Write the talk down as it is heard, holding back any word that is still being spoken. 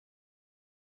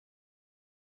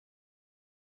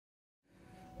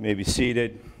may be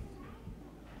seated.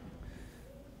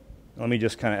 Let me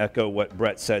just kind of echo what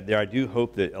Brett said there. I do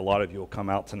hope that a lot of you will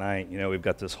come out tonight. You know, we've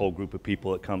got this whole group of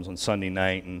people that comes on Sunday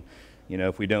night, and, you know,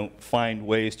 if we don't find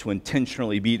ways to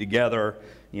intentionally be together,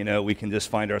 you know, we can just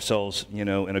find ourselves, you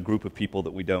know, in a group of people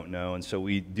that we don't know. And so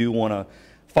we do want to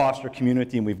foster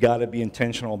community, and we've got to be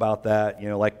intentional about that. You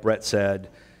know, like Brett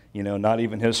said, you know, not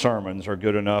even his sermons are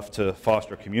good enough to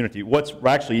foster community. What's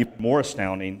actually even more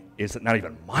astounding is that not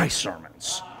even my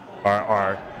sermons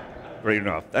are great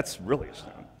enough. That's really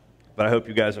astounding. But I hope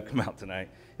you guys will come out tonight.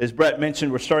 As Brett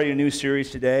mentioned, we're starting a new series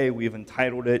today. We've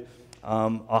entitled it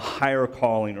A Higher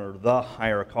Calling, or The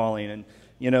Higher Calling. And,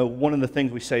 you know, one of the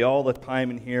things we say all the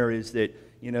time in here is that,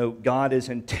 you know, God is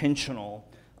intentional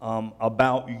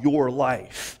about your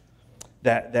life.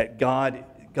 That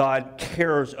God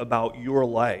cares about your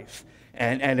life.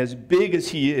 And as big as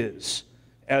He is,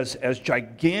 as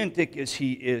gigantic as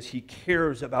He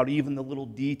cares about even the little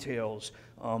details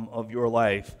of your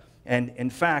life. And in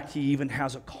fact, He even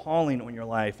has a calling on your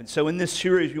life. And so in this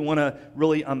series, we want to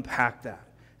really unpack that.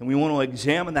 And we want to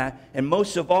examine that. And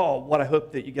most of all, what I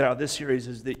hope that you get out of this series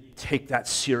is that you take that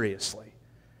seriously.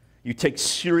 You take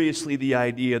seriously the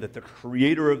idea that the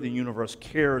Creator of the universe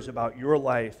cares about your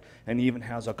life and even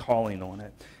has a calling on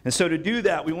it. And so to do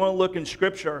that, we want to look in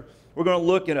Scripture. We're going to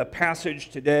look at a passage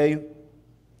today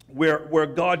where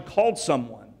God called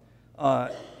someone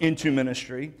into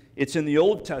ministry. It's in the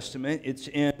Old Testament. It's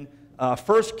in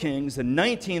 1 Kings, the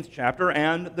 19th chapter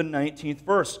and the 19th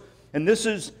verse. And this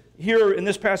is here in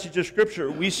this passage of Scripture,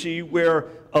 we see where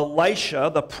Elisha,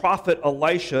 the prophet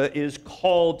Elisha, is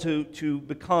called to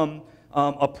become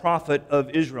a prophet of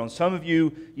Israel. And some of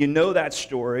you know that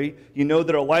story. You know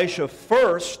that Elisha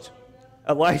first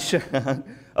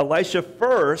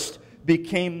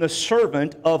became the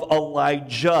servant of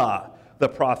Elijah, the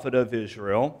prophet of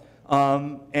Israel.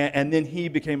 And then he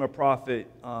became a prophet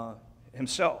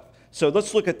himself. So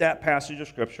let's look at that passage of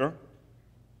Scripture.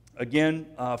 Again,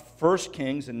 1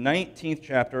 Kings, the 19th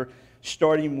chapter,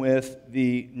 starting with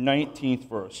the 19th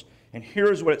verse. And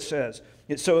here's what it says.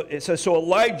 It says, So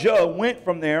Elijah went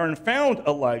from there and found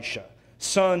Elisha,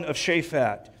 son of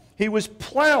Shaphat. He was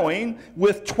plowing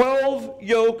with 12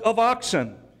 yoke of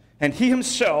oxen, and he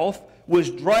himself was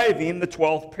driving the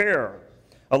 12th pair.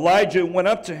 Elijah went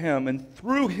up to him and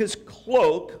threw his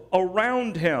cloak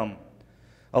around him.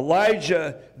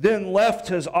 Elijah then left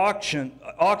his oxen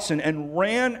and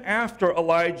ran after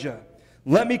Elijah.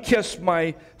 Let me kiss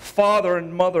my father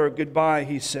and mother goodbye,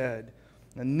 he said,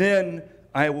 and then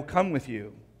I will come with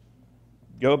you.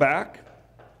 Go back,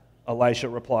 Elisha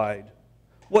replied.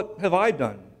 What have I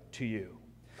done to you?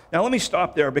 Now let me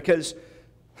stop there because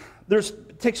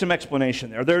take some explanation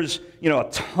there. There's, you know,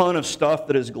 a ton of stuff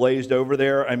that is glazed over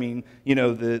there. I mean, you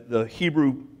know, the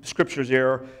Hebrew scriptures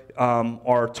there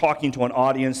are talking to an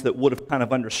audience that would have kind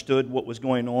of understood what was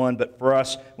going on, but for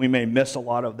us, we may miss a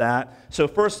lot of that. So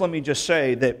first, let me just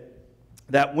say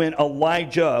that when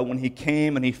Elijah, when he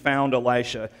came and he found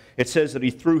Elisha, it says that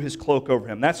he threw his cloak over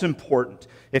him. That's important.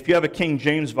 If you have a King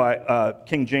James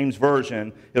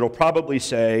version, it'll probably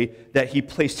say that he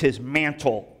placed his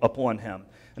mantle upon him.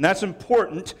 And that's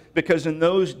important because in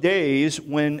those days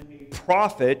when a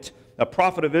prophet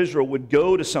of Israel would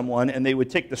go to someone and they would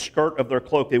take the skirt of their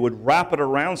cloak, they would wrap it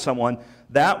around someone,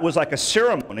 that was like a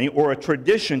ceremony or a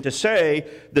tradition to say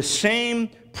the same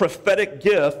prophetic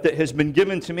gift that has been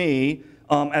given to me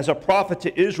as a prophet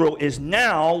to Israel is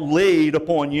now laid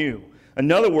upon you. In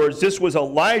other words, this was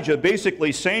Elijah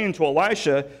basically saying to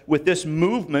Elisha with this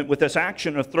movement, with this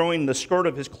action of throwing the skirt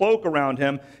of his cloak around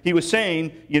him, he was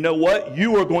saying, you know what,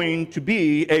 you are going to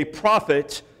be a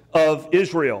prophet of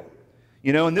Israel.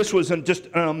 You know, and this was just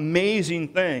an amazing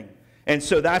thing. And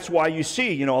so that's why you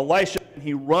see, you know, Elisha,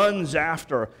 he runs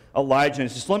after Elijah and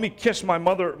says, let me kiss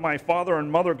my father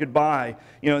and mother goodbye,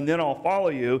 you know, and then I'll follow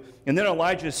you. And then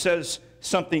Elijah says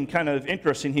something kind of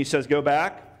interesting. He says, go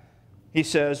back. He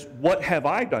says, what have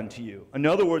I done to you? In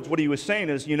other words, what he was saying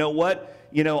is, you know what?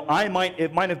 You know,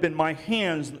 it might have been my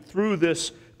hands that threw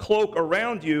this cloak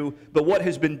around you, but what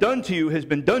has been done to you has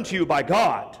been done to you by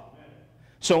God.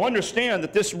 So understand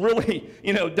that this really,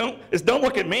 you know, don't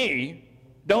look at me.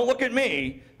 Don't look at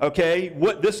me, okay?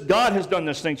 God has done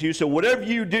this thing to you, so whatever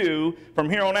you do from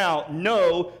here on out,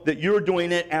 know that you're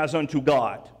doing it as unto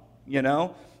God, you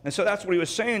know? And so that's what he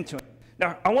was saying to him.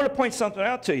 Now, I want to point something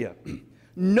out to you.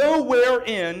 Nowhere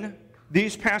in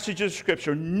these passages of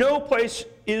Scripture, no place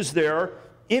is there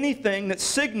anything that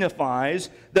signifies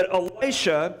that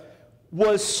Elisha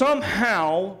was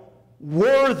somehow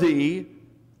worthy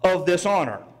of this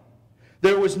honor.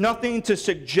 There was nothing to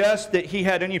suggest that he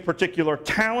had any particular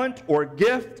talent or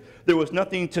gift. There was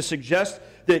nothing to suggest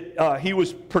that he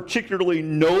was particularly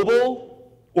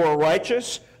noble or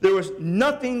righteous. There was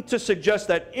nothing to suggest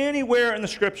that anywhere in the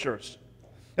Scriptures.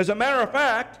 As a matter of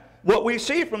fact, what we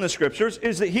see from the Scriptures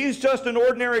is that he's just an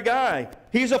ordinary guy.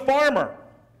 He's a farmer,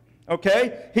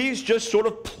 okay? He's just sort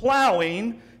of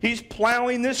plowing. He's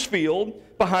plowing this field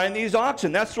behind these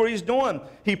oxen. That's what he's doing.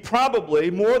 He probably,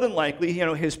 more than likely,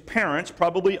 his parents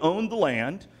probably owned the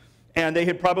land, and they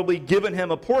had probably given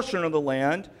him a portion of the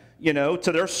land,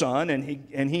 to their son,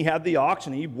 and he had the ox,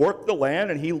 and he worked the land,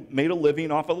 and he made a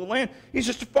living off of the land. He's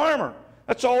just a farmer.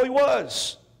 That's all he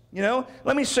was.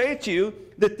 Let me say to you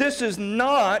that this is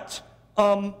not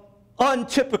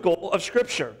untypical of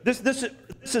Scripture. This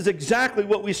is exactly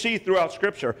what we see throughout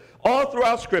Scripture. All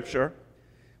throughout Scripture,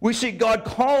 we see God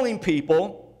calling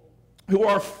people who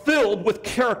are filled with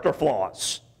character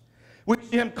flaws. We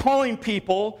see him calling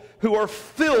people who are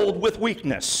filled with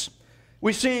weakness.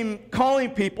 We see him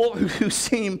calling people who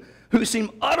seem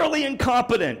utterly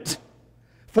incompetent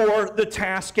for the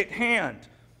task at hand.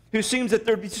 Who seems that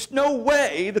there's just no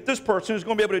way that this person is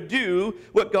going to be able to do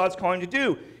what God's calling to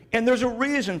do. And there's a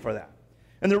reason for that.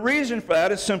 And the reason for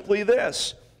that is simply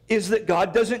this, is that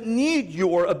God doesn't need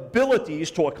your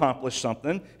abilities to accomplish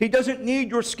something. He doesn't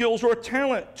need your skills or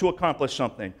talent to accomplish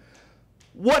something.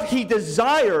 What he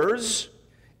desires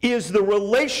is the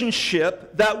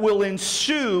relationship that will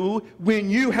ensue when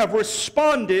you have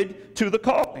responded to the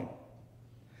calling.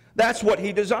 That's what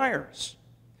he desires.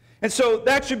 And so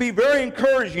that should be very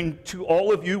encouraging to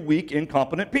all of you weak,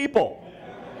 incompetent people.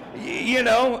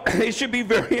 It should be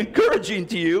very encouraging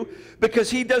to you because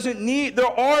he doesn't need, there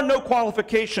are no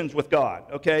qualifications with God,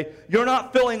 okay? You're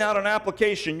not filling out an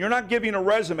application. You're not giving a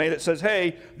resume that says,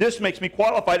 hey, this makes me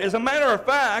qualified. As a matter of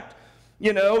fact,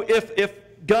 if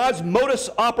God's modus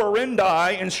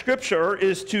operandi in Scripture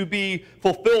is to be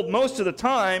fulfilled most of the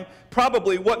time,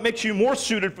 probably what makes you more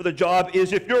suited for the job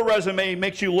is if your resume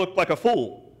makes you look like a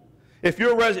fool. If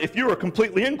you're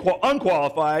completely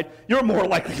unqualified, you're more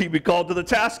likely to be called to the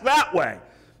task that way.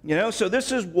 So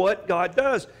this is what God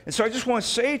does. And so I just want to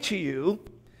say to you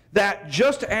that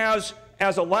just as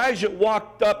Elijah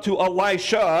walked up to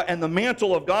Elisha and the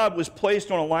mantle of God was placed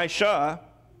on Elisha,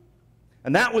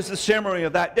 and that was the ceremony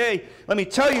of that day, let me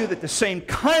tell you that the same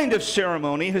kind of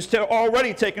ceremony has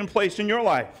already taken place in your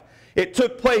life. It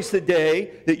took place the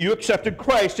day that you accepted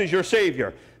Christ as your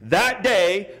Savior. That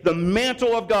day, the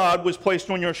mantle of God was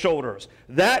placed on your shoulders.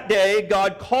 That day,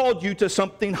 God called you to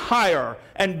something higher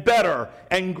and better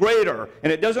and greater.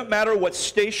 And it doesn't matter what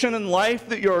station in life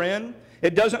that you're in.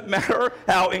 It doesn't matter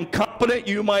how incompetent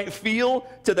you might feel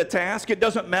to the task. It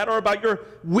doesn't matter about your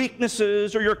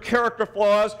weaknesses or your character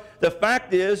flaws. The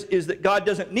fact is that God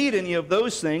doesn't need any of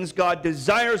those things. God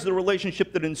desires the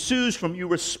relationship that ensues from you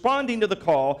responding to the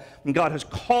call, and God has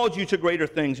called you to greater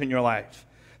things in your life.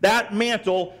 That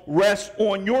mantle rests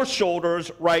on your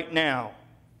shoulders right now.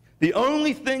 The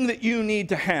only thing that you need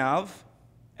to have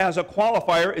as a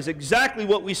qualifier is exactly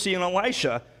what we see in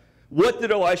Elisha. What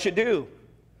did Elisha do?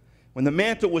 When the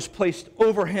mantle was placed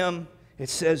over him, it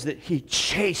says that he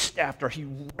chased after, he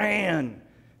ran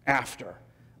after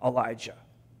Elijah.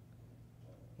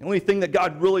 The only thing that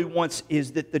God really wants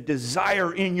is that the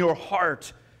desire in your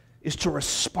heart is to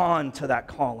respond to that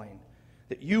calling,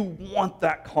 that you want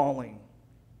that calling,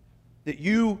 that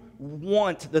you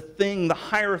want the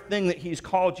higher thing that he's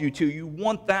called you to. You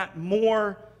want that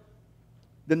more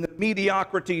than the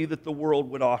mediocrity that the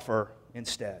world would offer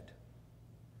instead.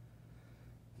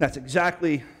 That's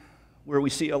exactly where we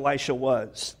see Elisha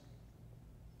was.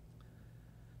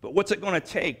 But what's it going to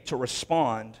take to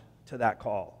respond to that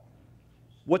call?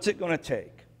 What's it going to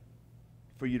take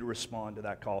for you to respond to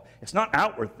that call? It's not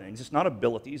outward things. It's not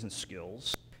abilities and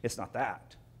skills. It's not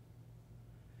that.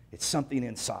 It's something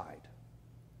inside.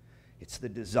 It's the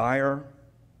desire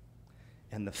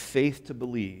and the faith to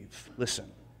believe.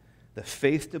 Listen, the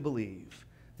faith to believe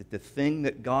that the thing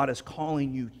that God is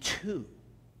calling you to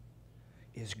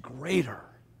is greater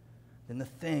than the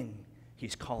thing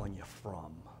he's calling you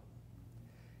from.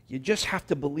 You just have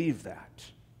to believe that.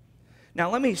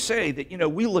 Now, let me say that,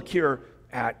 we look here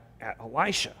at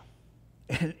Elisha,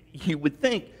 and you would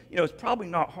think, it's probably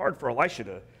not hard for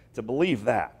Elisha to believe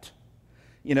that.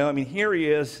 Here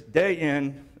he is, day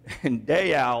in and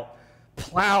day out,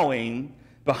 plowing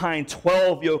behind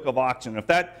 12 yoke of oxen.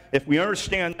 If we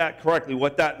understand that correctly,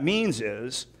 what that means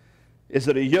is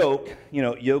that a yoke,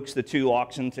 yokes the two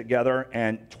oxen together,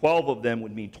 and 12 of them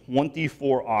would mean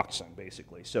 24 oxen,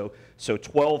 basically. So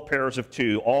 12 pairs of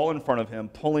two, all in front of him,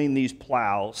 pulling these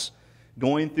plows,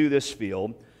 going through this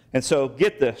field. And so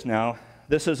get this now,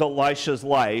 this is Elisha's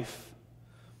life,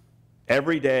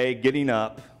 every day getting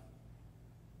up,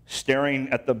 staring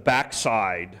at the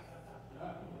backside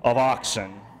of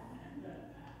oxen.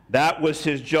 That was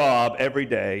his job every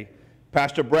day.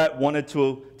 Pastor Brett wanted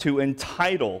to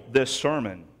entitle this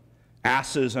sermon,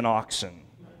 Asses and Oxen.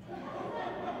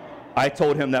 I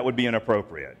told him that would be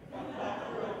inappropriate.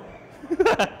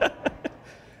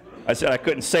 I said I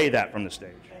couldn't say that from the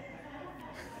stage.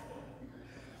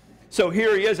 So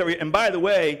here he is. And by the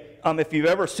way, if you've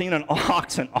ever seen an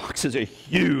ox is a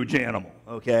huge animal,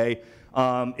 okay?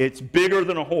 It's bigger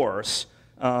than a horse.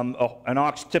 An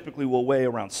ox typically will weigh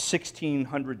around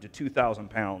 1,600 to 2,000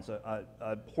 pounds.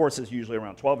 A horse is usually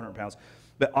around 1,200 pounds.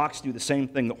 But ox do the same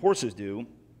thing that horses do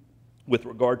with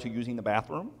regard to using the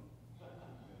bathroom.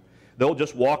 They'll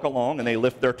just walk along and they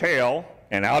lift their tail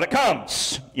and out it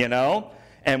comes, you know?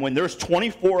 And when there's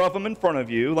 24 of them in front of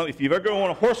you, if you've ever gone on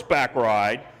a horseback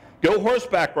ride, go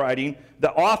horseback riding,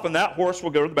 often that horse will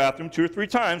go to the bathroom 2 or 3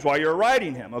 times while you're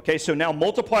riding him, okay? So now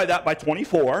multiply that by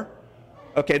 24.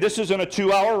 Okay, this isn't a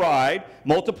 2-hour ride.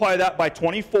 Multiply that by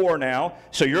 24 now.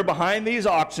 So you're behind these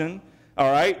oxen,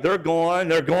 all right? They're going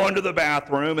to the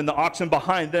bathroom, and the oxen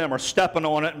behind them are stepping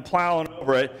on it and plowing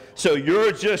over it. So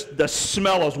you're just, the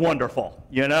smell is wonderful,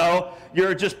 you know?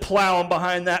 You're just plowing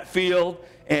behind that field,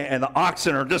 and the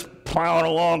oxen are just plowing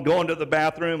along, going to the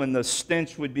bathroom, and the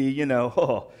stench would be, you know,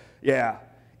 oh, yeah.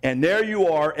 And there you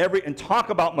are, and talk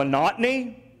about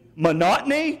monotony.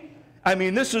 Monotony? I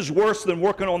mean, this is worse than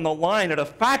working on the line at a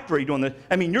factory doing this.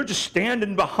 I mean, you're just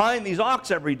standing behind these ox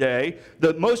every day.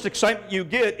 The most excitement you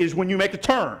get is when you make a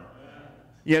turn,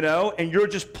 you know, and you're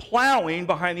just plowing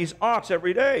behind these ox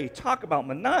every day. Talk about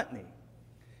monotony.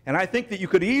 And I think that you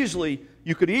could easily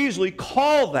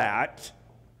call that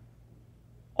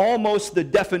almost the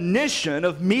definition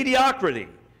of mediocrity.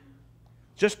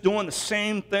 Just doing the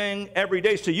same thing every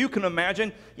day. So you can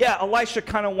imagine, yeah, Elisha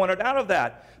kind of wanted out of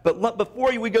that. But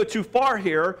before we go too far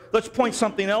here, let's point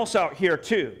something else out here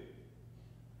too.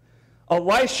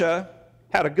 Elisha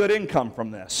had a good income from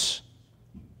this.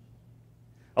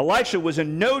 Elisha was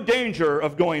in no danger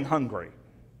of going hungry.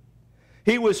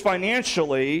 He was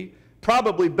financially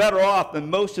probably better off than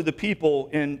most of the people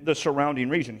in the surrounding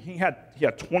region. He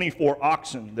had 24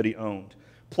 oxen that he owned,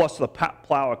 plus the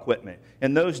plow equipment.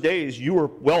 In those days, you were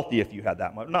wealthy if you had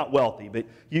that much. Not wealthy, but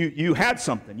you had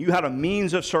something. You had a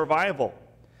means of survival.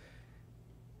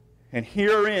 And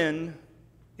herein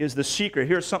is the secret.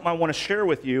 Here's something I want to share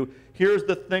with you. Here's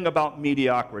the thing about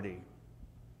mediocrity.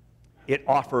 It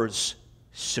offers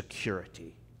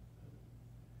security.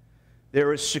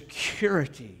 There is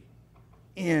security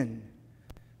in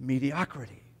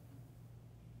mediocrity.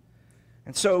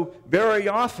 And so very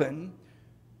often,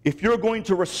 if you're going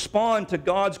to respond to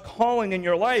God's calling in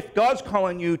your life, God's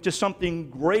calling you to something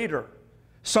greater,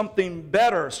 something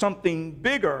better, something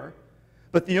bigger.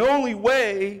 But the only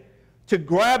way to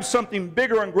grab something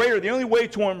bigger and greater, the only way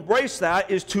to embrace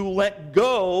that is to let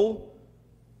go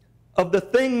of the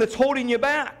thing that's holding you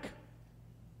back.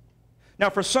 Now,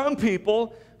 for some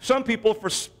people, for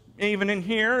even in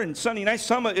here and Sunday night,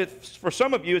 for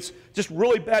some of you, it's just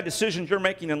really bad decisions you're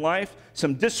making in life,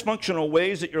 some dysfunctional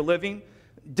ways that you're living,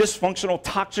 dysfunctional,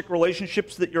 toxic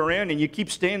relationships that you're in, and you keep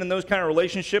staying in those kind of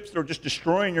relationships that are just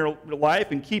destroying your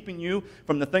life and keeping you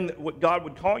from the thing that what God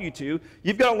would call you to.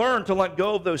 You've got to learn to let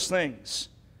go of those things.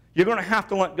 You're going to have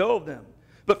to let go of them.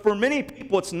 But for many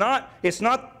people, it's not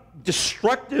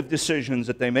destructive decisions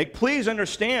that they make. Please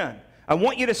understand. I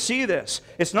want you to see this.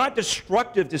 It's not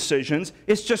destructive decisions.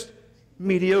 It's just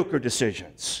mediocre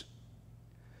decisions.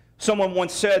 Someone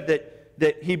once said that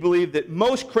he believed that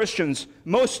most Christians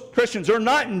are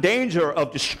not in danger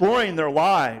of destroying their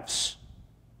lives.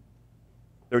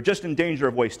 They're just in danger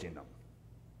of wasting them.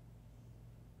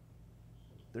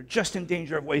 They're just in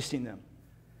danger of wasting them.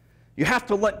 You have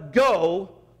to let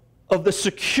go of the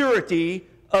security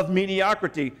of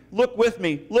mediocrity. Look with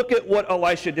me. Look at what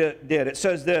Elisha did. It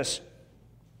says this.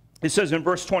 It says in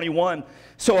verse 21,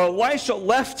 so Elisha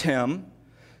left him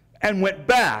and went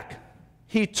back.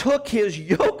 He took his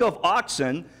yoke of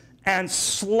oxen and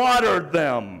slaughtered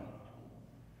them.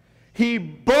 He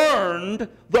burned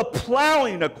the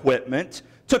plowing equipment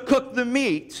to cook the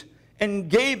meat and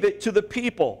gave it to the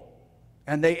people,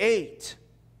 and they ate.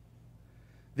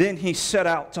 Then he set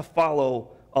out to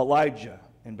follow Elijah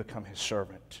and become his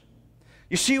servant.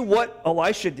 You see what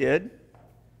Elisha did?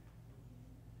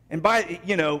 And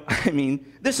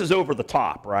this is over the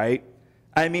top, right?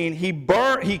 I mean, he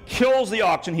kills the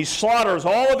oxen, he slaughters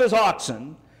all of his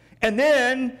oxen, and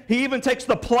then he even takes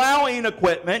the plowing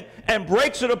equipment and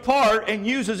breaks it apart and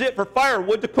uses it for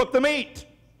firewood to cook the meat.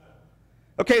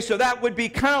 Okay, so that would be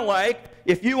kind of like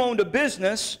if you owned a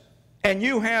business and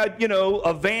you had, you know,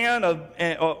 a van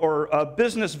or a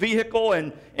business vehicle,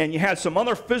 and you had some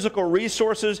other physical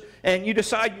resources, and you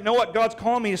decide, you know what, God's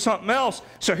calling me to something else,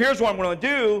 so here's what I'm going to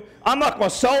do. I'm not going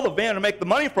to sell the van and make the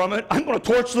money from it. I'm going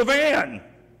to torch the van.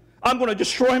 I'm going to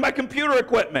destroy my computer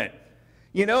equipment.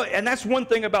 You know, and that's one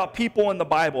thing about people in the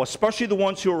Bible, especially the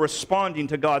ones who are responding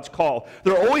to God's call.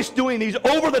 They're always doing these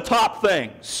over-the-top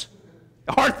things.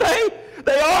 Aren't they?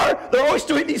 They are. They're always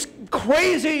doing these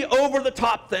crazy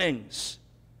over-the-top things.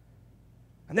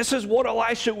 And this is what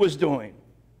Elisha was doing.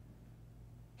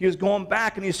 He was going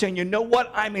back and he's saying, you know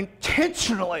what? I'm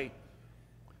intentionally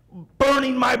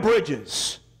burning my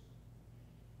bridges.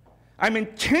 I'm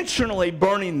intentionally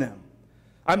burning them.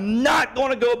 I'm not going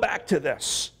to go back to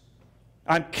this.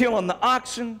 I'm killing the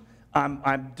oxen.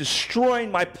 I'm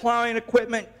destroying my plowing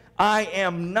equipment. I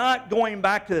am not going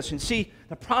back to this. And see,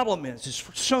 the problem is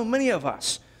for so many of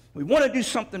us, we want to do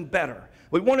something better.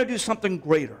 We want to do something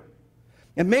greater.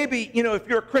 And maybe, you know, if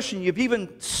you're a Christian, you've even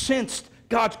sensed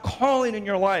God's calling in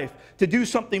your life to do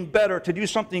something better, to do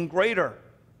something greater.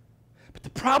 But the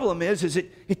problem is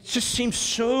it just seems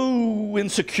so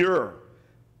insecure.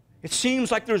 It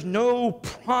seems like there's no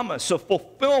promise of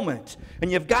fulfillment.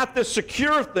 And you've got this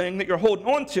secure thing that you're holding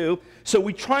on to. So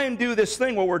we try and do this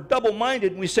thing where we're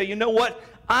double-minded and we say, you know what?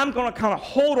 I'm going to kind of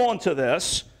hold on to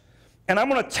this, and I'm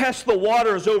going to test the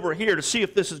waters over here to see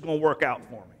if this is going to work out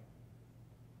for me.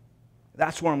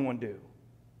 That's what I'm going to do.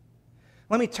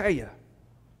 Let me tell you.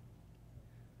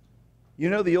 You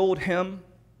know the old hymn?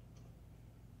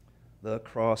 The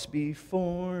cross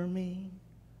before me,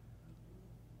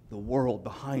 the world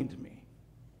behind me.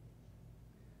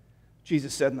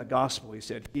 Jesus said in the gospel, he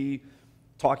said,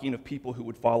 talking of people who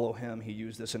would follow him, he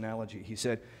used this analogy. He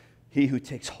said, he who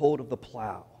takes hold of the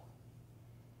plow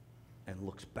and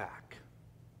looks back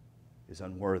is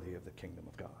unworthy of the kingdom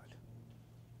of God.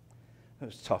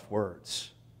 Those tough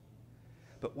words.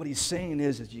 But what he's saying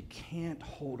is you can't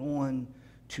hold on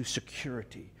to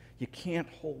security. You can't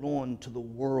hold on to the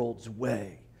world's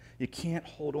way. You can't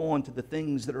hold on to the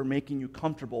things that are making you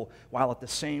comfortable while at the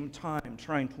same time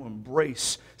trying to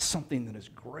embrace something that is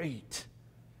great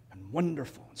and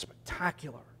wonderful and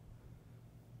spectacular.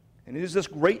 And is this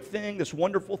great thing, this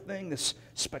wonderful thing, this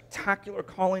spectacular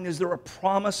calling, is there a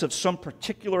promise of some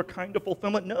particular kind of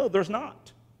fulfillment? No, there's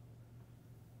not.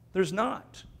 There's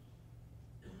not.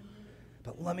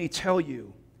 But let me tell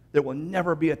you, there will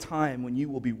never be a time when you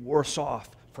will be worse off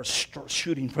for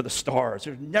shooting for the stars.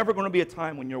 There's never going to be a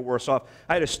time when you're worse off.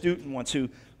 I had a student once who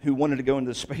wanted to go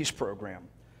into the space program.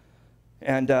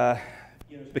 And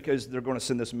because they're going to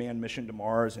send this manned mission to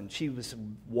Mars, and she was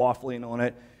waffling on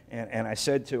it. And I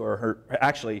said to her,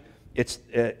 actually, it's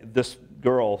this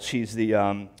girl, she's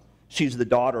the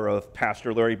daughter of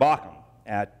Pastor Larry Bockham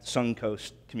at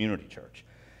Suncoast Community Church.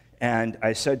 And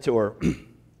I said to her,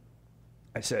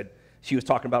 she was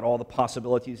talking about all the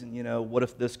possibilities and, you know, what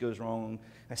if this goes wrong?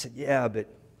 I said, yeah,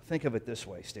 but think of it this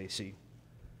way, Stacy.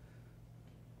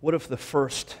 What if the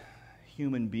first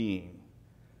human being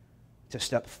to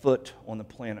step foot on the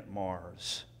planet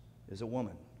Mars is a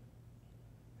woman,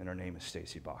 and her name is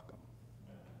Stacy Bockham?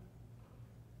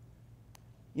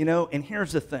 You know, and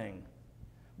here's the thing.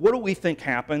 What do we think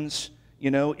happens? You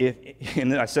know,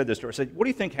 and I said this to her, I said, what do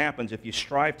you think happens if you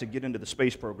strive to get into the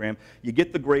space program, you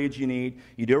get the grades you need,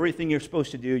 you do everything you're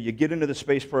supposed to do, you get into the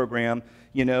space program,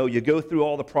 you know, you go through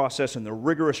all the process and the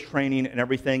rigorous training and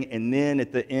everything, and then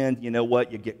at the end, you know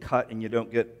what, you get cut and you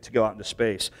don't get to go out into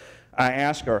space. I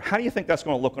asked her, how do you think that's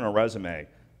going to look on her resume?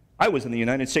 I was in the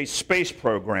United States space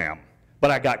program, but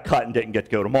I got cut and didn't get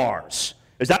to go to Mars.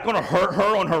 Is that going to hurt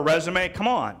her on her resume? Come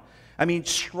on. I mean,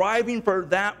 striving for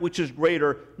that which is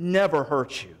greater never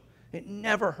hurts you. It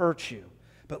never hurts you.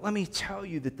 But let me tell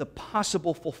you that the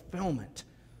possible fulfillment,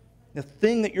 the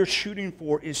thing that you're shooting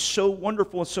for, is so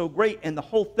wonderful and so great. And the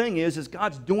whole thing is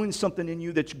God's doing something in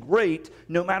you that's great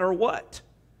no matter what.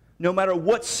 No matter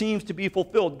what seems to be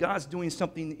fulfilled, God's doing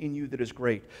something in you that is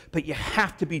great. But you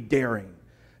have to be daring.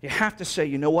 You have to say,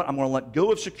 you know what, I'm going to let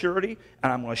go of security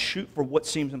and I'm going to shoot for what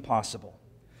seems impossible.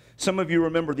 Some of you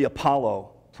remember the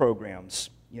Apollo programs,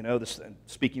 you know,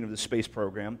 speaking of the space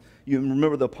program. You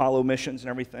remember the Apollo missions and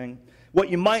everything. What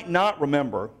you might not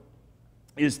remember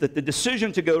is that the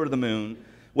decision to go to the moon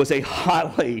was a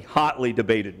hotly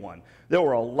debated one. There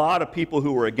were a lot of people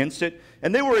who were against it,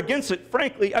 and they were against it,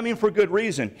 frankly, I mean, for good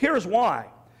reason. Here's why.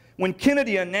 When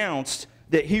Kennedy announced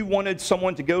that he wanted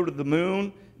someone to go to the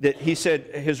moon, that he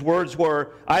said, his words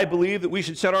were, I believe that we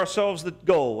should set ourselves the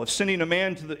goal of sending a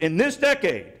man in this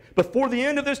decade, before the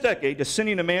end of this decade, to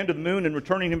sending a man to the moon and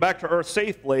returning him back to Earth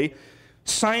safely.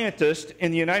 Scientists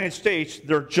in the United States,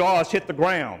 their jaws hit the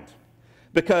ground.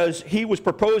 because he was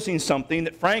proposing something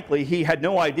that, frankly, he had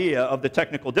no idea of the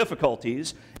technical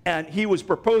difficulties, and he was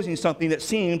proposing something that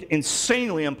seemed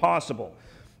insanely impossible.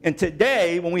 And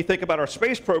today, when we think about our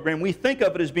space program, we think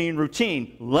of it as being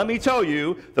routine. Let me tell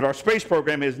you that our space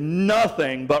program is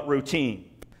nothing but routine.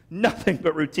 Nothing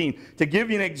but routine. To give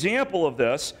you an example of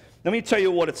this, let me tell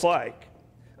you what it's like.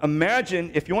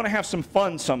 Imagine if you want to have some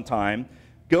fun sometime,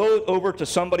 go over to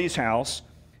somebody's house,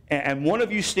 and one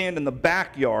of you stand in the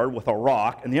backyard with a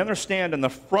rock, and the other stand in the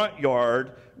front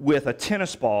yard with a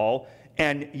tennis ball,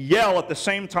 and yell at the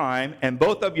same time, and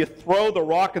both of you throw the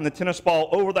rock and the tennis ball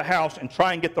over the house and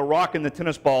try and get the rock and the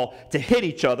tennis ball to hit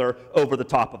each other over the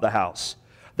top of the house.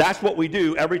 That's what we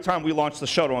do every time we launch the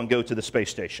shuttle and go to the space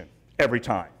station. Every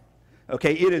time.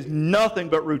 Okay, it is nothing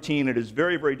but routine. It is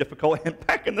very, very difficult. And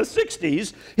back in the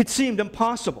 60s, it seemed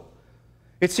impossible.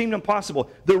 It seemed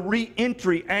impossible. The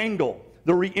re-entry angle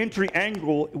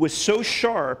was so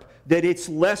sharp that it's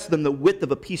less than the width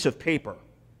of a piece of paper.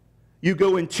 You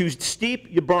go in too steep,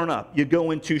 you burn up. You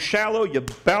go in too shallow, you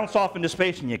bounce off into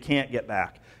space, and you can't get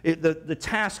back. The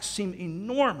tasks seem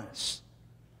enormous.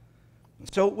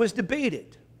 And so it was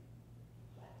debated.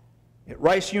 At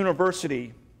Rice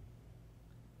University,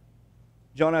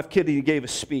 John F. Kennedy gave a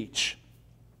speech,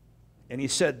 and he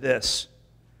said this.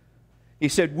 He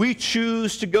said, "We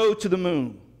choose to go to the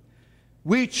moon.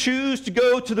 We choose to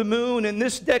go to the moon in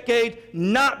this decade,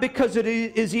 not because it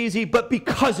is easy, but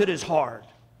because it is hard.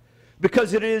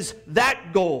 Because it is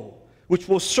that goal which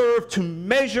will serve to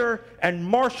measure and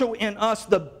marshal in us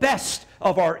the best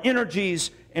of our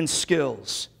energies and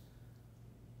skills.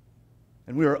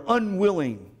 And we are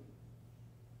unwilling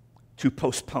to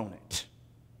postpone it."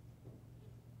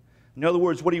 In other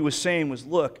words, what he was saying was,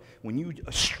 look, when you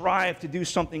strive to do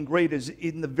something great, is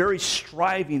in the very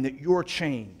striving that you're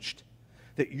changed,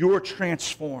 that you're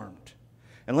transformed.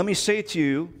 And let me say to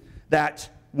you that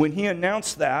when he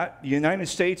announced that, the United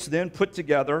States then put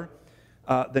together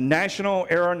the National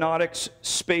Aeronautics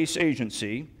Space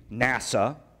Agency,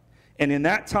 NASA, and in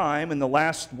that time, in the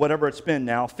last, whatever it's been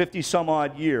now, 50 some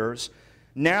odd years,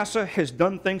 NASA has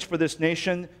done things for this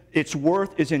nation. Its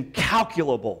worth is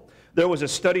incalculable. There was a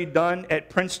study done at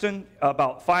Princeton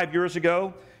about 5 years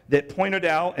ago that pointed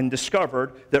out and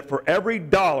discovered that for every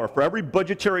dollar, for every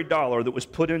budgetary dollar that was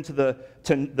put into the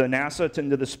NASA,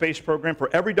 into the space program, for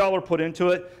every dollar put into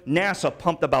it, NASA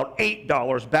pumped about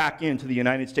 $8 back into the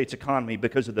United States economy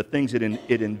because of the things it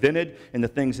invented and the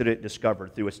things that it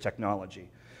discovered through its technology.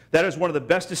 That is one of the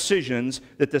best decisions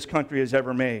that this country has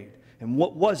ever made. And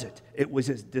what was it? It was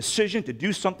a decision to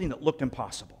do something that looked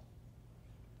impossible.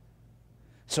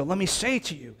 So let me say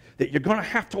to you that you're going to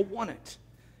have to want it.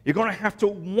 You're going to have to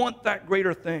want that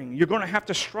greater thing. You're going to have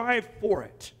to strive for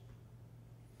it.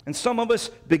 And some of us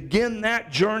begin that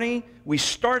journey. We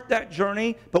start that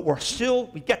journey, but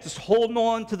we get this holding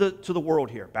on to the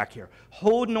world here, back here.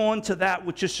 Holding on to that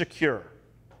which is secure.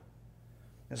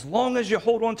 As long as you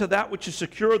hold on to that which is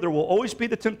secure, there will always be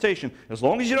the temptation. As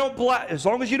long as you don't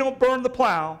burn the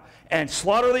plow and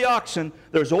slaughter the oxen,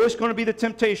 there's always going to be the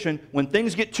temptation when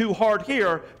things get too hard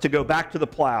here to go back to the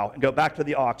plow and go back to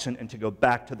the oxen and to go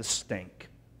back to the stink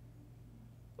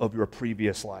of your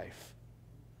previous life.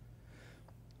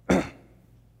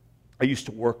 I used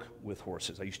to work with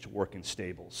horses. I used to work in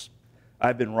stables.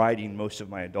 I've been riding most of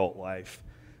my adult life,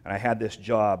 and I had this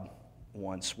job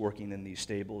once working in these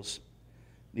stables.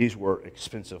 These were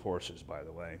expensive horses, by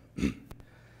the way.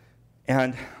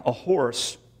 And a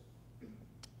horse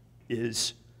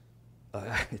is,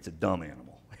 it's a dumb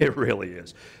animal. It really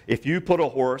is. If you put a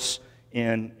horse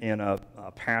in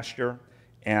a pasture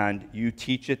and you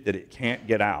teach it that it can't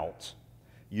get out,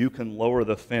 you can lower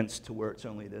the fence to where it's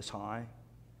only this high.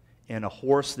 And a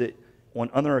horse that on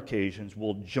other occasions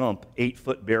will jump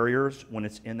 8-foot barriers when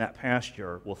it's in that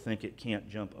pasture will think it can't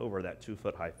jump over that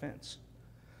 2-foot high fence.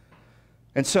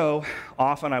 And so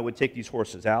often I would take these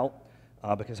horses out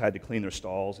because I had to clean their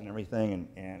stalls and everything,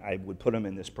 and I would put them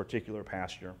in this particular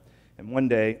pasture. And one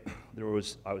day I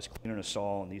was cleaning a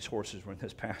stall, and these horses were in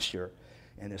this pasture,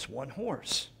 and this one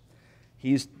horse,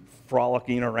 he's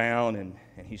frolicking around and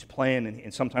he's playing,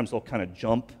 and sometimes they'll kind of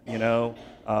jump,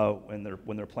 when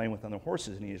they're playing with other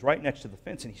horses. And he's right next to the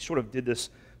fence, and he sort of did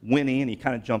this whinny, and he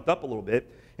kind of jumped up a little bit,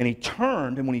 and he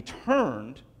turned, and when he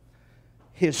turned,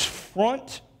 his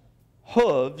front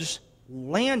hooves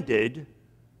landed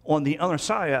on the other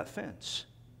side of that fence.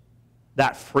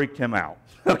 That freaked him out.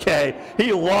 Okay,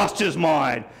 he lost his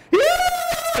mind.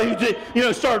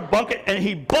 He started bunking, and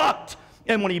he bucked.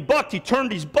 And when he bucked, he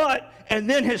turned his butt, and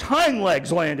then his hind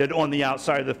legs landed on the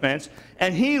outside of the fence.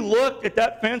 And he looked at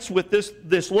that fence with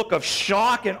this look of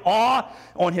shock and awe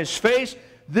on his face.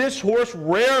 This horse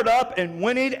reared up and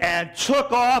whinnied and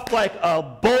took off like a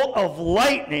bolt of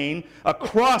lightning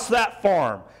across that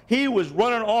farm. He was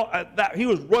running all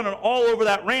over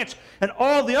that ranch, and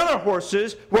all the other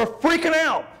horses were freaking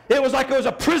out. It was like it was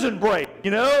a prison break,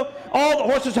 you know? All the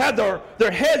horses had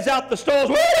their heads out the stalls.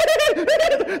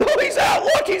 Oh, he's out,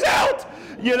 look, he's out,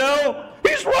 you know?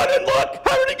 He's running, look,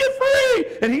 how did he get free?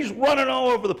 And he's running all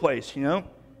over the place, you know?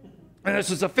 And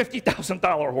this is a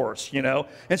 $50,000 horse, you know?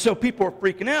 And so people are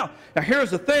freaking out. Now,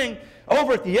 here's the thing.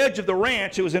 Over at the edge of the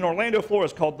ranch, it was in Orlando, Florida,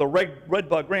 it's called the Red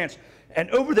Bug Ranch. And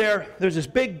over there's this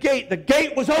big gate. The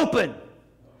gate was open.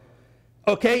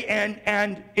 Okay,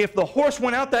 and if the horse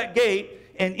went out that gate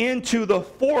and into the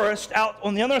forest out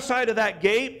on the other side of that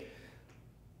gate,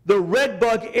 the Red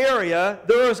Bug area,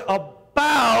 there is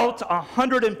about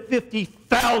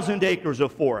 150,000 acres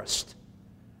of forest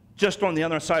just on the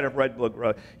other side of Red Bug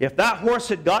Road. If that horse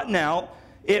had gotten out,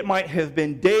 it might have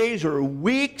been days or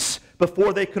weeks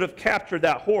before they could have captured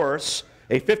that horse,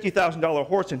 a $50,000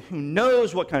 horse, and who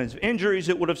knows what kinds of injuries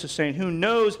it would have sustained, who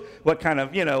knows what kind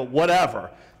of, you know, whatever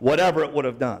it would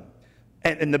have done.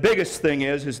 And the biggest thing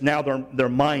is now their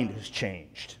mind has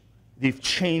changed. They've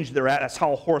changed that's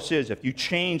how a horse is. If you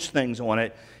change things on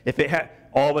it,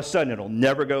 all of a sudden it'll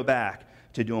never go back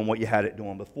to doing what you had it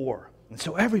doing before. And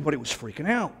so everybody was freaking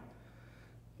out.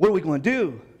 What are we going to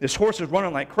do? This horse is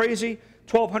running like crazy,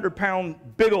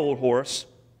 1,200-pound big old horse.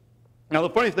 Now, the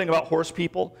funny thing about horse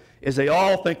people is they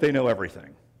all think they know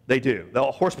everything. They do.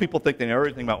 Horse people think they know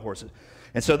everything about horses.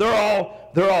 And so they're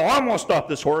all, I'm going to stop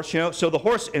this horse, you know. So the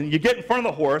horse, and you get in front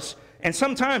of the horse, and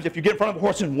sometimes if you get in front of the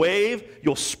horse and wave,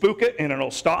 you'll spook it and it'll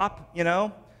stop, you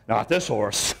know. Not this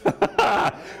horse.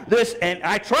 And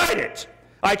I tried it.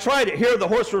 Here the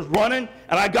horse was running,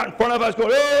 and I got in front of it. I was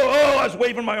going, oh, I was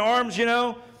waving my arms, you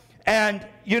know. And,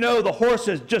 you know, the horse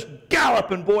is just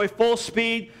galloping, boy, full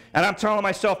speed. And I'm telling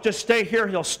myself, just stay here,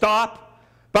 he'll stop.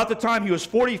 About the time he was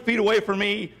 40 feet away from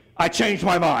me, I changed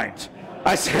my mind.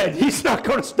 I said, he's not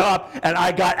going to stop, and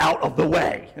I got out of the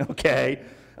way, okay?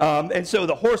 And so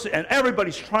the horse, and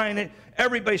everybody's trying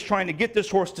to get this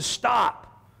horse to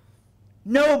stop.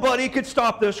 Nobody could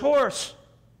stop this horse.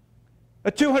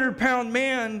 A 200-pound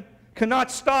man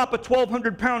cannot stop a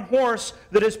 1,200-pound horse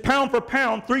that is pound for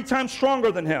pound 3 times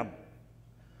stronger than him.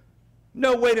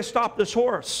 No way to stop this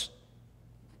horse.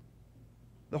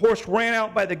 The horse ran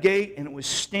out by the gate, and it was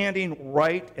standing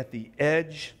right at the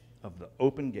edge of the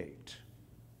open gate.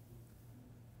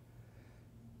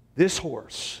 This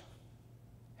horse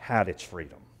had its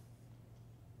freedom.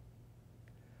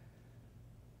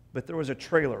 But there was a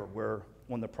trailer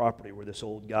on the property where this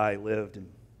old guy lived, and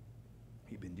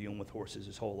he'd been dealing with horses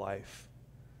his whole life.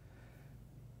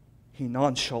 He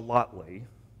nonchalantly,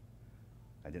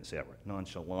 I didn't say that right,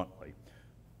 nonchalantly,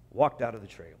 walked out of the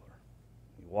trailer.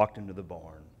 He walked into the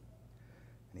barn,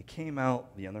 and he came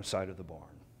out the other side of the barn,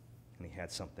 and he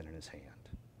had something in his hand.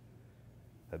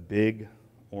 A big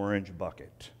orange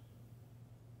bucket,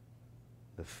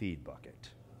 the feed bucket.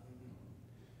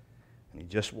 And he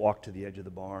just walked to the edge of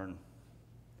the barn,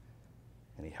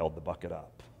 and he held the bucket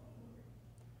up.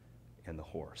 And the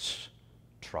horse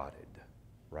trotted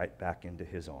right back into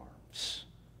his arms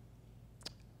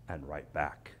and right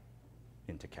back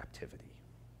into captivity.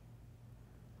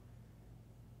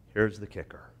 Here's the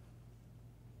kicker.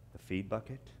 The feed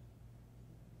bucket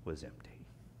was empty.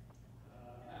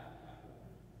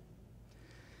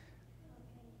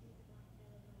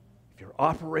 If you're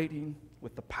operating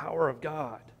with the power of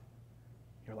God,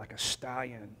 you're like a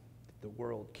stallion that the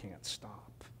world can't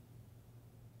stop.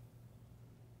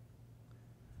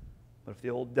 But if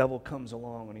the old devil comes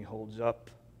along and he holds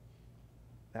up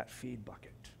that feed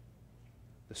bucket,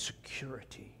 the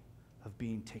security of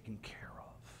being taken care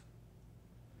of,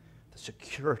 the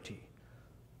security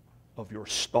of your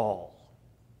stall,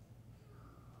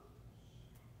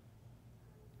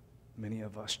 many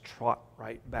of us trot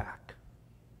right back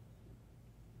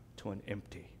to an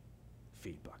empty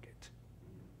feed bucket.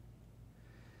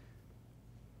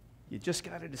 You just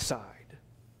got to decide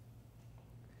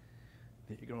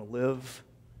that you're going to live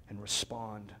and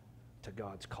respond to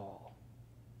God's call.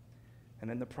 And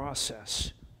in the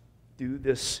process, do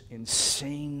this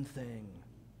insane thing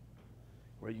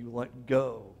where you let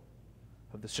go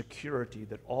of the security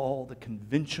that all the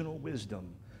conventional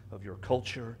wisdom of your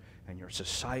culture and your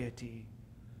society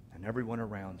and everyone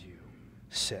around you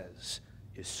says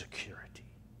is security.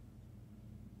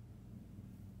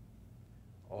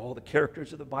 All the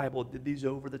characters of the Bible did these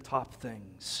over-the-top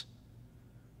things.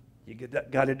 You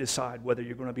got to decide whether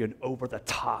you're going to be an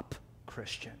over-the-top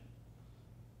Christian.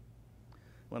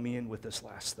 Let me end with this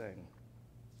last thing.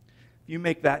 If you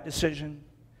make that decision,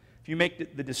 if you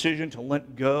make the decision to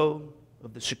let go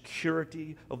of the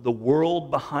security of the world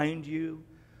behind you,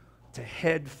 to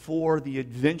head for the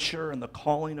adventure and the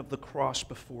calling of the cross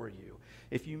before you,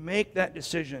 if you make that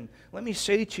decision, let me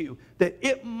say to you that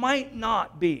it might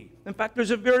not be. In fact,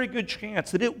 there's a very good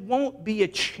chance that it won't be a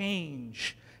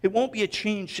change. It won't be a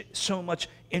change so much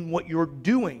in what you're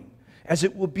doing as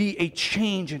it will be a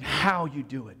change in how you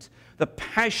do it, the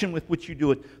passion with which you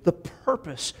do it, the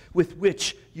purpose with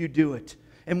which you do it.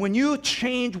 And when you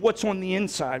change what's on the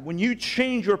inside, when you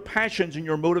change your passions and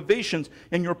your motivations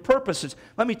and your purposes,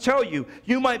 let me tell you,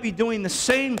 you might be doing the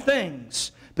same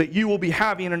things, but you will be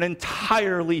having an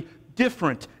entirely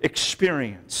different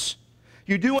experience.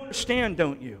 You do understand,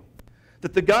 don't you,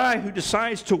 that the guy who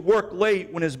decides to work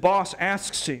late when his boss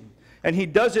asks him, and he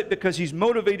does it because he's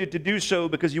motivated to do so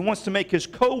because he wants to make his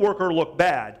coworker look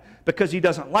bad because he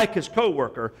doesn't like his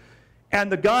coworker,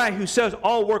 and the guy who says,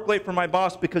 I'll work late for my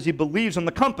boss because he believes in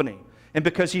the company and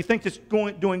because he thinks it's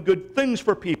doing good things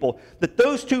for people, that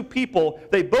those two people,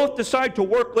 they both decide to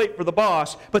work late for the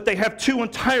boss, but they have two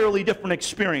entirely different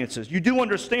experiences. You do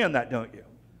understand that, don't you?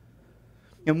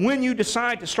 And when you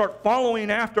decide to start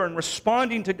following after and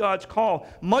responding to God's call,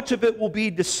 much of it will be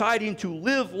deciding to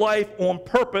live life on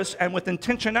purpose and with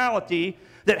intentionality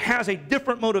that has a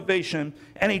different motivation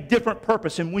and a different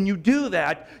purpose. And when you do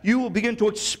that, you will begin to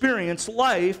experience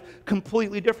life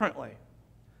completely differently.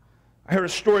 I heard a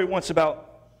story once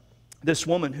about this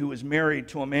woman who was married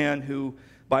to a man who,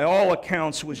 by all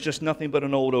accounts, was just nothing but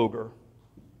an old ogre.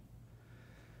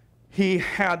 He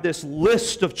had this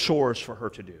list of chores for her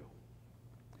to do.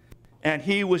 And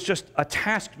he was just a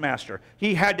taskmaster.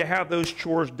 He had to have those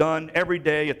chores done every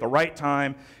day at the right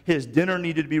time. His dinner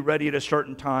needed to be ready at a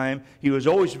certain time. He was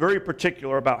always very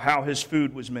particular about how his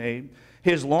food was made.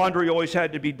 His laundry always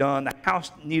had to be done. The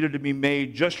house needed to be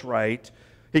made just right.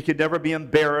 He could never be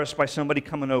embarrassed by somebody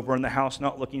coming over and the house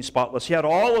not looking spotless. He had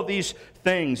all of these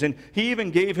things, and he even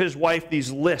gave his wife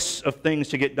these lists of things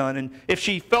to get done. And if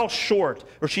she fell short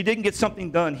or she didn't get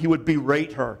something done, he would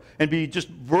berate her and be just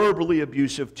verbally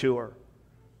abusive to her.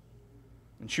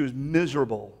 And she was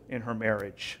miserable in her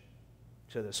marriage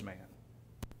to this man.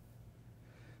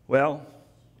 Well,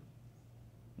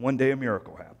 one day a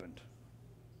miracle happened.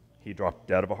 He dropped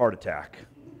dead of a heart attack.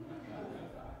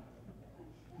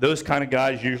 Those kind of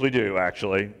guys usually do,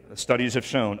 actually. The studies have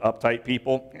shown uptight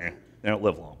people, they don't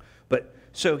live long. But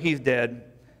so he's dead.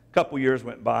 A couple years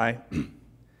went by.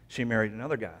 She married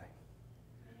another guy.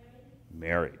 He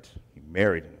married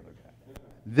another guy.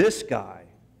 This guy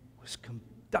was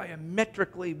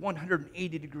diametrically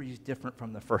 180 degrees different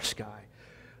from the first guy.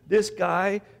 This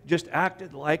guy just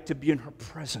acted like to be in her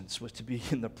presence was to be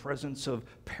in the presence of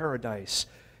paradise.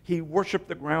 He worshiped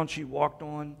the ground she walked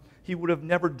on. He would have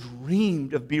never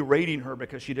dreamed of berating her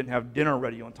because she didn't have dinner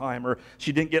ready on time, or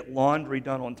she didn't get laundry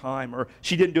done on time, or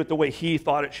she didn't do it the way he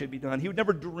thought it should be done. He would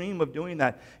never dream of doing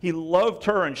that. He loved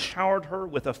her and showered her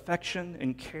with affection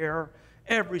and care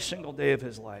every single day of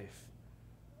his life.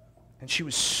 And she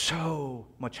was so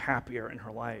much happier in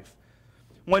her life.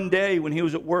 One day when he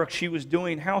was at work, she was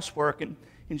doing housework, and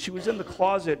she was in the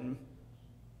closet, and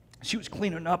she was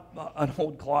cleaning up an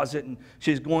old closet, and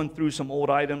she was going through some old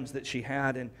items that she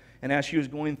had, and as she was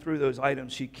going through those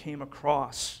items, she came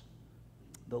across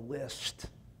the list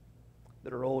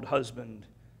that her old husband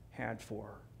had for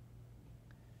her.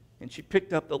 And she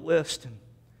picked up the list,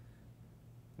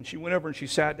 and she went over and she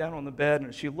sat down on the bed,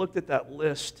 and she looked at that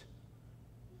list.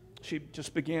 She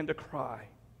just began to cry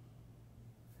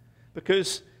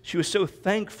because she was so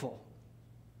thankful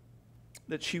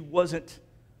that she wasn't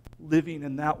living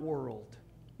in that world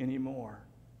anymore.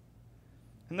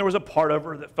 And there was a part of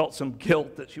her that felt some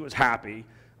guilt that she was happy,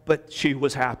 but she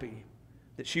was happy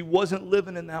that she wasn't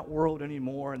living in that world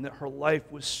anymore and that her life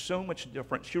was so much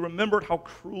different. She remembered how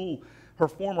cruel her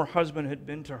former husband had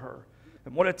been to her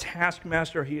and what a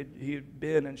taskmaster he had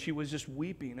been, and she was just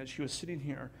weeping as she was sitting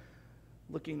here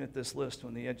looking at this list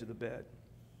on the edge of the bed.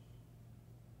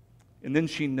 And then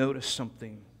she noticed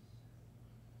something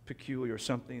peculiar,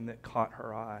 something that caught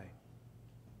her eye.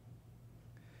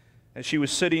 As she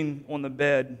was sitting on the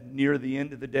bed near the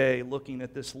end of the day looking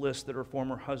at this list that her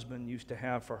former husband used to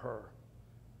have for her,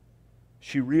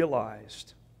 she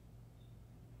realized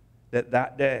that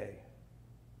that day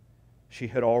she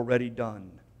had already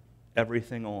done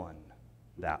everything on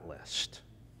that list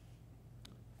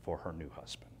for her new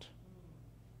husband.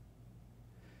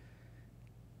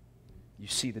 You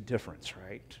see the difference,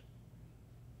 right?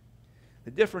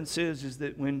 The difference is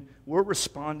that when we're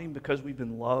responding because we've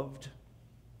been loved,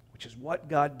 which is what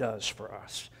God does for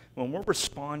us, when we're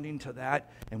responding to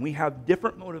that and we have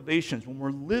different motivations, when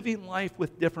we're living life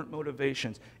with different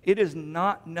motivations, it is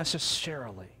not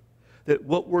necessarily that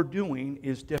what we're doing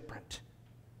is different.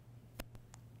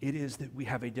 It is that we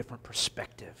have a different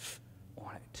perspective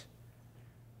on it.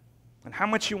 And how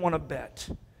much you want to bet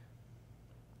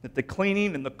that the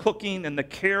cleaning and the cooking and the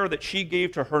care that she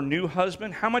gave to her new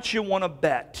husband, how much you want to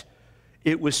bet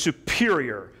it was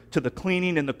superior to the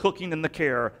cleaning and the cooking and the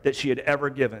care that she had ever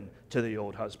given to the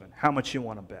old husband? How much you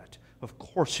want to bet? Of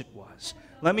course it was.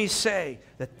 Let me say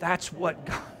that that's what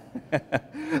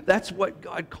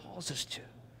God calls us to.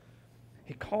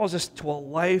 He calls us to a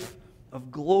life of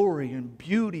glory and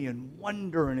beauty and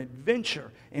wonder and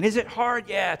adventure. And is it hard?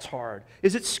 Yeah, it's hard.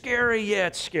 Is it scary? Yeah,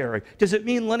 it's scary. Does it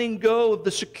mean letting go of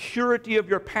the security of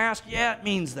your past? Yeah, it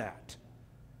means that.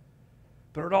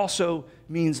 But it also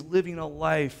means living a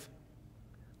life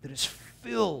that is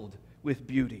filled with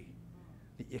beauty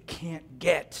that you can't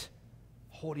get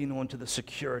holding on to the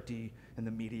security and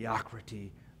the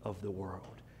mediocrity of the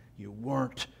world. You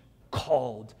weren't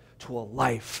called to a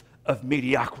life of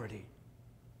mediocrity.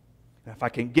 And if I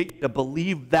can get you to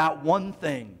believe that one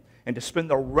thing and to spend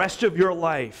the rest of your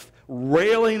life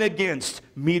railing against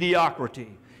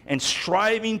mediocrity and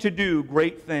striving to do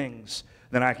great things,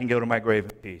 then I can go to my grave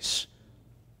in peace.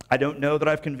 I don't know that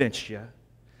I've convinced you,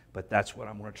 but that's what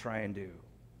I'm going to try and do.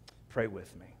 Pray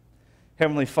with me.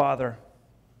 Heavenly Father,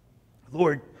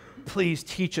 Lord, please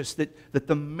teach us that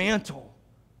the mantle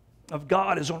of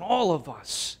God is on all of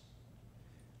us.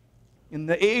 In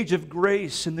the age of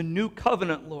grace, in the new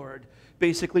covenant, Lord,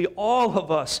 basically all of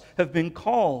us have been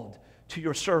called to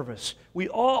your service. We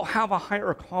all have a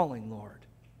higher calling, Lord.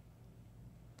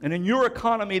 And in your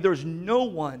economy, there's no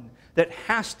one that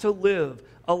has to live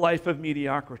a life of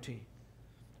mediocrity.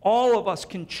 All of us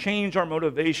can change our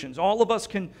motivations. All of us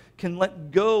can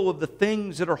let go of the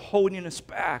things that are holding us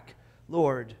back,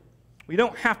 Lord. We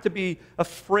don't have to be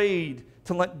afraid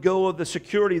to let go of the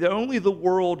security that only the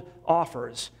world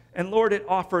offers. And Lord, it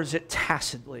offers it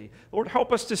tacitly. Lord,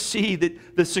 help us to see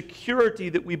that the security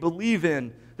that we believe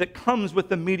in that comes with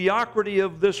the mediocrity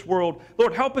of this world,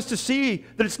 Lord, help us to see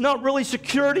that it's not really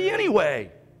security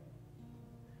anyway.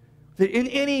 That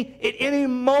at any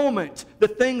moment, the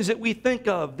things that we think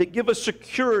of that give us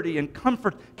security and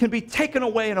comfort can be taken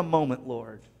away in a moment,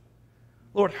 Lord.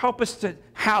 Lord, help us to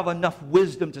have enough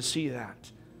wisdom to see that.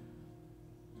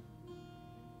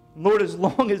 Lord, as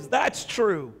long as that's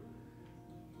true,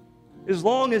 as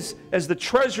long as the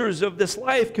treasures of this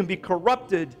life can be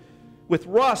corrupted with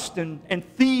rust and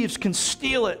thieves can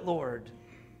steal it, Lord,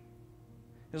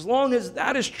 as long as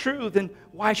that is true, then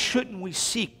why shouldn't we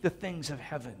seek the things of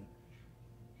heaven,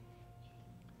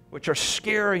 which are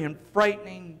scary and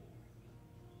frightening,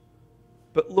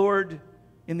 but Lord,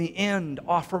 in the end,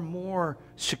 offer more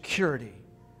security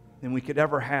than we could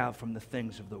ever have from the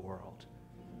things of the world.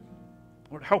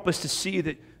 Lord, help us to see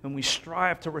that when we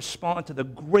strive to respond to the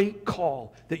great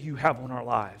call that you have on our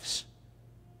lives,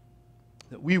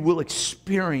 that we will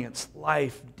experience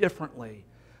life differently,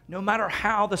 no matter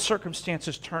how the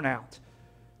circumstances turn out.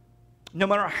 No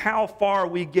matter how far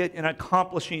we get in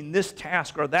accomplishing this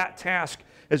task or that task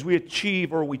as we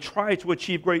achieve or we try to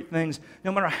achieve great things,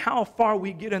 no matter how far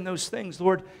we get in those things,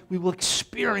 Lord, we will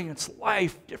experience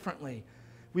life differently.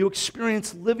 We will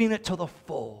experience living it to the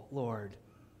full, Lord,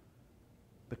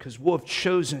 because we'll have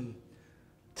chosen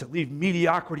to leave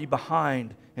mediocrity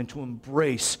behind and to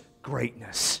embrace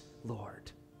greatness,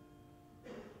 Lord.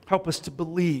 Help us to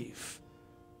believe,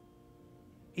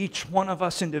 each one of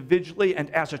us individually and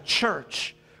as a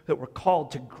church, that we're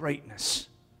called to greatness.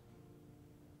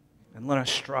 And let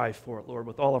us strive for it, Lord,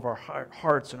 with all of our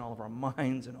hearts and all of our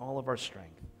minds and all of our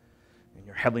strength. In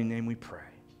your heavenly name we pray.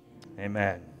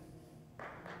 Amen.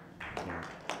 Amen.